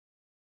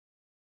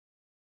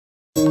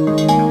It's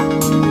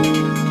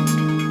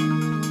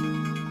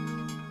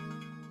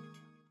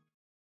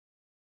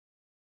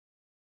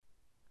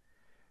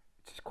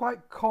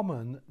quite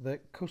common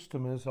that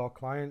customers or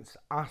clients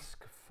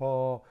ask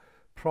for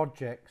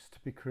projects to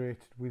be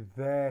created with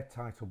their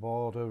title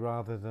border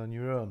rather than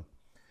your own.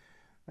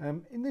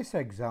 In this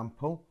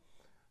example,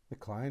 the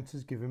client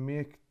has given me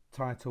a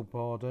title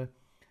border,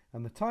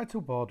 and the title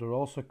border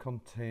also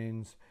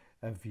contains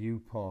a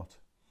viewport,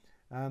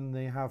 and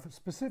they have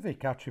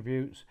specific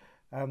attributes,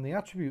 and the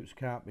attributes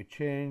can't be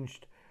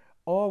changed,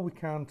 or we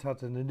can't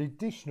add an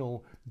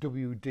additional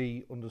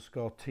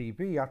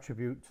WD_TB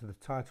attribute to the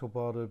title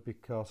border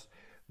because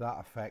that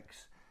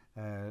affects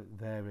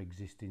their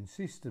existing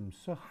systems.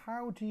 So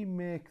how do you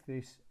make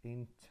this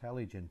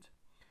intelligent?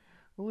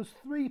 Well, there's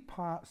three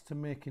parts to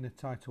making a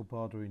title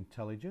border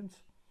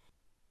intelligent.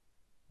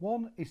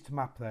 One is to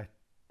map their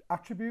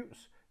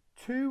attributes,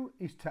 two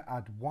is to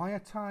add wire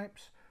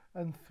types,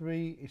 and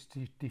three is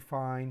to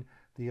define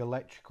the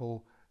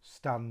electrical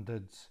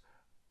standards,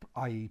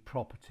 i.e.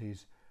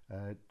 properties,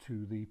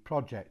 to the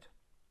project.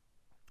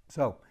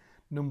 So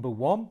number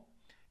one,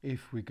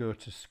 if we go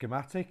to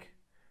schematic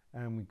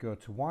and we go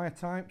to wire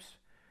types,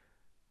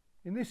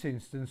 in this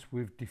instance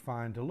we've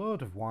defined a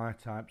load of wire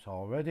types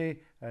already,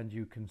 and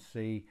you can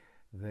see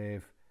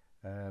they've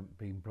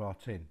been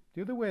brought in.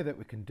 The other way that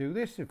we can do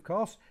this, of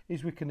course,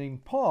 is we can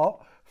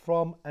import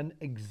from an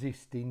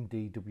existing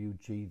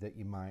DWG that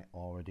you might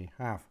already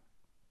have.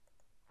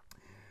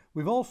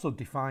 We've also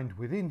defined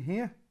within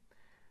here,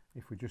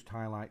 if we just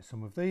highlight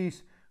some of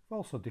these, we've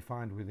also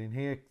defined within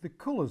here the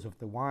colours of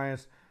the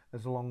wires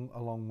as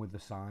along with the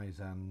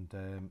size and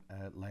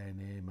layer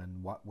name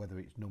and whether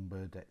it's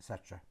numbered,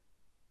 etc.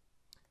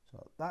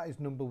 So that is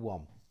number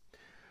one.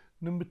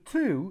 Number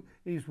two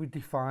is we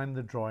define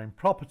the drawing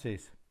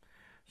properties.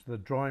 So the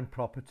drawing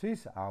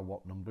properties are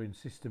what numbering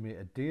system it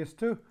adheres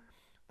to,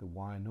 the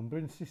wire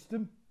numbering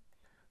system,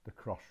 the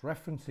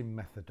cross-referencing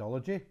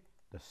methodology,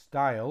 the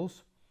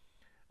styles,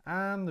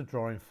 and the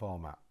drawing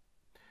format.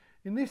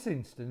 In this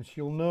instance,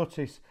 you'll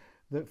notice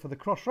that for the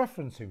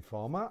cross-referencing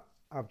format,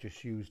 I've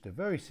just used a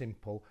very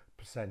simple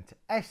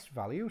 %S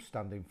value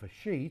standing for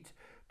sheet,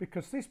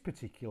 because this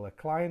particular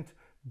client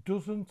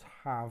doesn't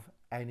have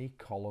any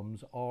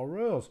columns or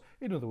rows.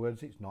 In other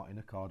words, it's not in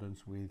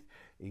accordance with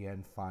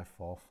EN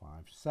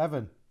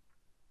 5457.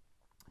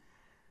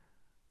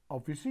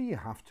 Obviously, you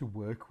have to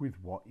work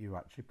with what you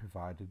actually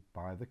provided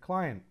by the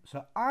client.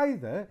 So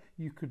either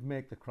you could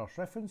make the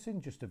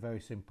cross-referencing just a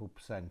very simple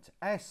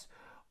 %S,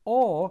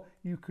 or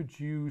you could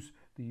use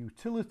the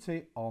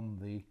utility on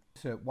the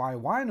insert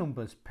YY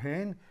numbers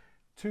pane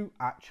to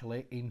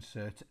actually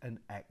insert an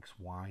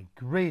XY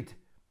grid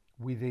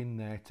within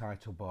their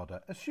title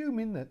border,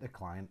 assuming that the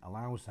client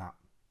allows that.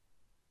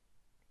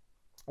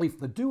 If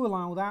they do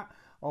allow that,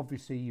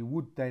 obviously you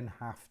would then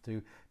have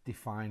to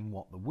define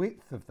what the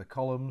width of the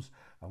columns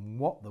and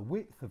what the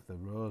width of the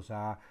rows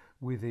are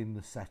within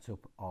the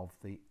setup of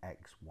the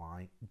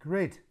XY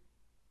grid.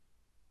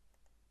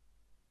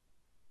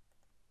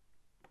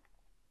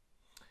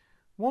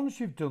 Once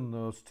you've done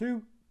those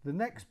two, the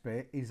next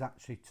bit is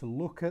actually to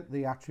look at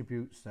the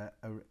attributes that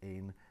are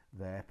in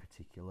their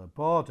particular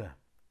border.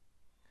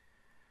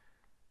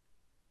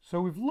 So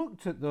we've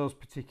looked at those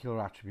particular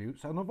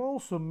attributes, and I've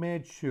also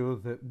made sure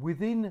that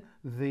within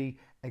the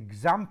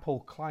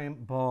example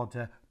client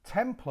border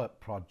template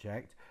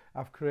project,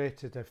 I've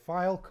created a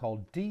file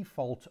called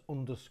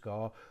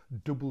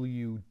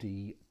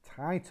default_WD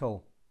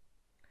title,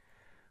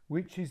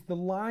 which is the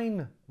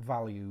line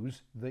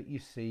values that you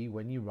see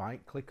when you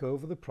right click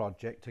over the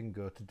project and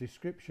go to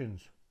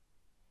descriptions.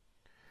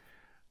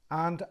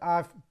 And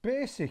I've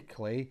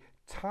basically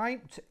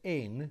typed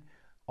in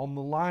on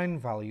the line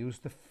values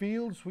the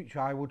fields which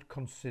I would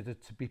consider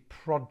to be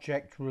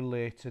project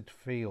related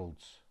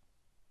fields,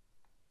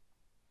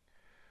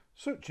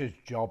 such as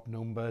job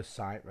number,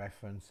 site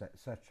reference,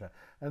 etc.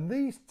 And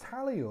these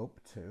tally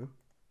up to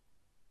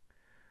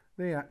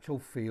the actual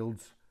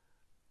fields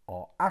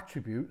or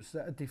attributes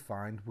that are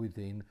defined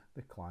within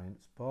the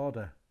client's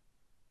border.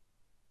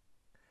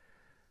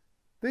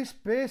 This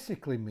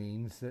basically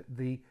means that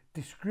the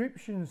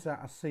descriptions that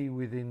I see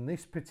within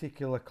this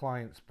particular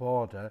client's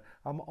border,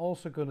 I'm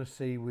also going to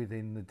see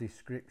within the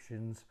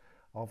descriptions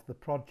of the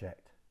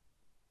project.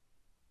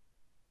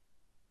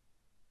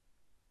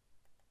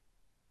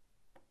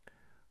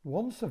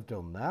 Once I've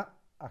done that,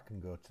 I can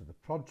go to the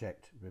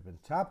project ribbon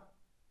tab.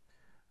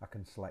 I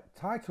can select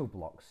title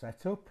block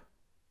setup.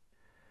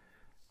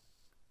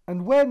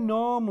 And where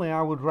normally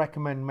I would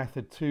recommend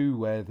method 2,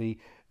 where the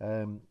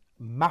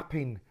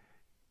mapping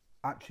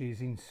actually is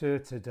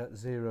inserted at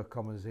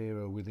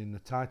 0,0 within the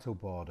title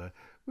border,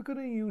 we're going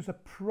to use a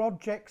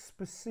project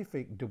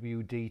specific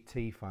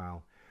WDT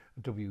file.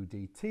 A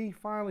WDT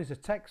file is a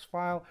text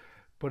file,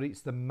 but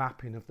it's the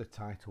mapping of the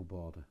title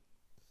border.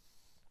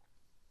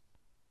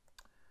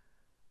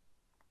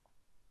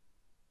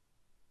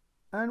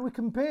 And we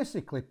can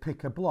basically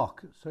pick a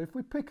block. So if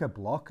we pick a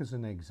block as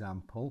an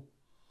example,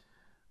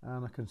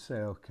 and I can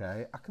say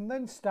OK, I can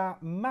then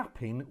start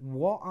mapping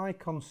what I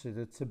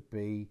consider to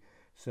be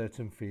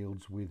certain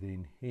fields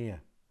within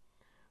here.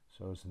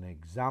 So as an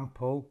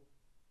example,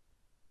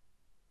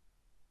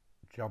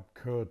 job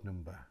code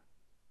number.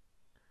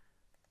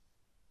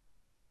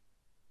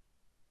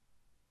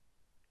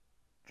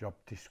 Job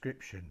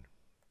description.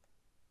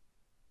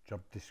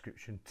 Job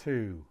description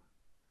 2.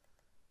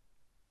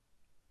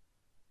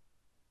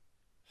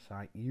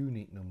 Site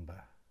unit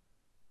number.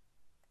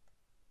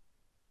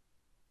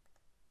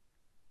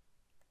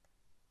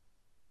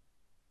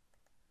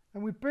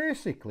 And we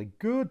basically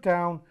go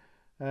down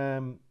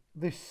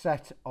this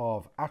set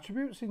of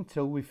attributes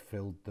until we've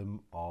filled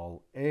them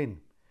all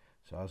in.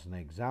 So as an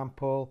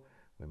example,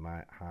 we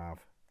might have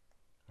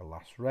a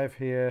last rev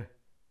here,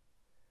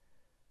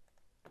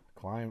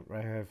 client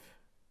rev.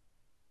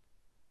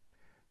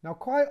 Now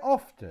quite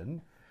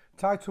often,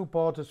 title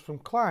borders from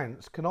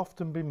clients can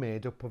often be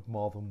made up of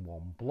more than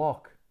one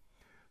block.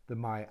 They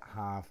might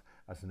have,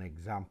 as an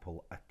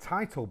example, a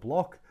title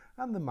block,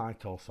 and they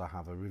might also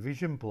have a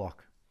revision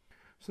block.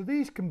 So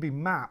these can be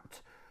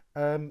mapped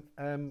in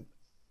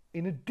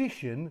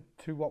addition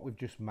to what we've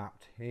just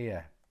mapped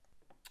here.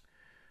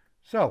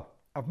 So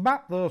I've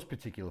mapped those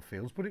particular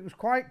fields, but it was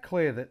quite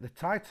clear that the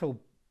title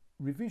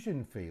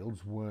revision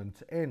fields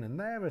weren't in, and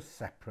they're a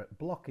separate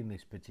block in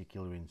this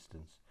particular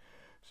instance.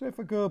 So if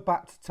I go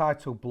back to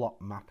title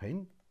block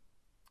mapping,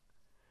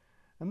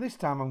 and this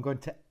time I'm going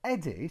to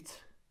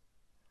edit,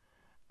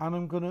 and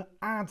I'm going to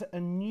add a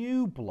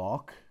new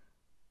block,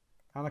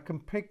 and I can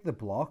pick the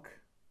block.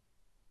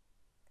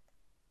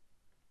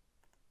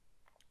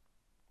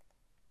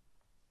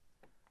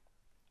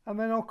 And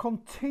then I'll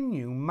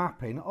continue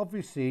mapping,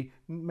 obviously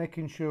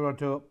making sure I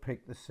don't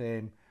pick the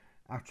same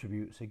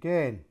attributes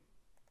again,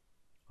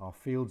 or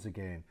fields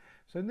again.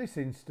 So in this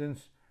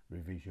instance,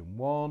 revision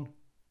 1,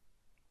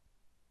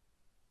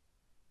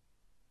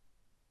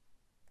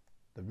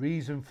 the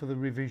reason for the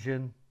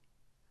revision,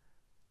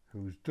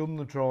 who's done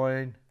the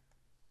drawing,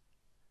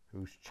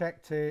 who's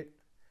checked it,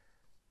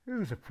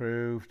 who's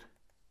approved,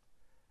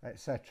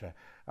 etc.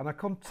 And I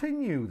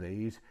continue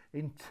these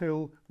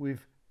until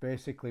we've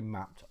basically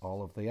mapped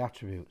all of the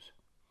attributes.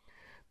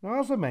 Now,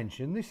 as I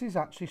mentioned, this is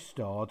actually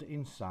stored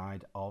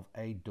inside of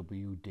a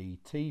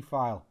WDT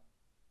file.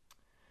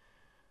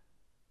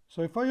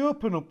 So if I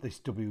open up this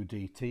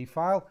WDT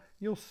file,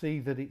 you'll see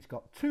that it's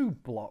got two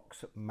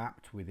blocks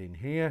mapped within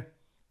here.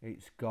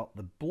 It's got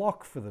the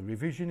block for the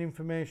revision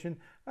information,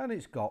 and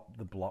it's got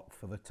the block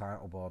for the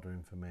title border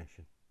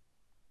information.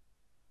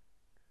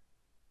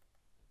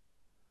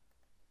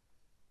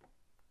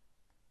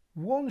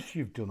 Once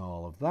you've done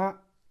all of that,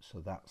 so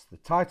that's the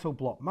title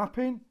block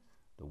mapping,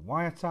 the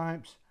wire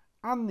types,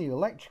 and the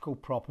electrical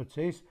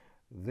properties,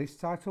 this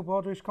title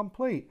border is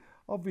complete.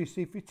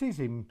 Obviously, if it is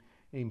in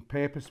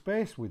paper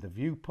space with a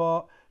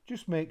viewport,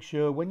 just make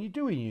sure when you're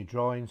doing your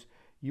drawings,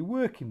 you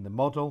work in the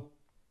model,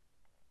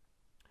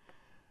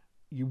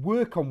 you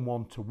work on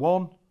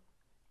 1:1,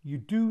 you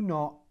do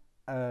not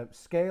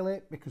scale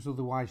it, because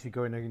otherwise you're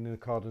going in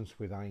accordance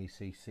with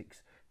IEC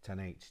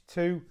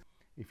 610H2.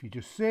 If you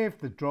just save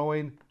the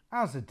drawing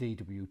as a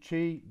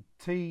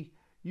DWT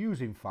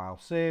using file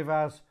save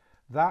as,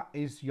 that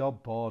is your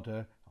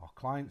border or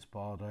client's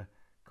border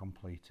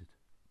completed.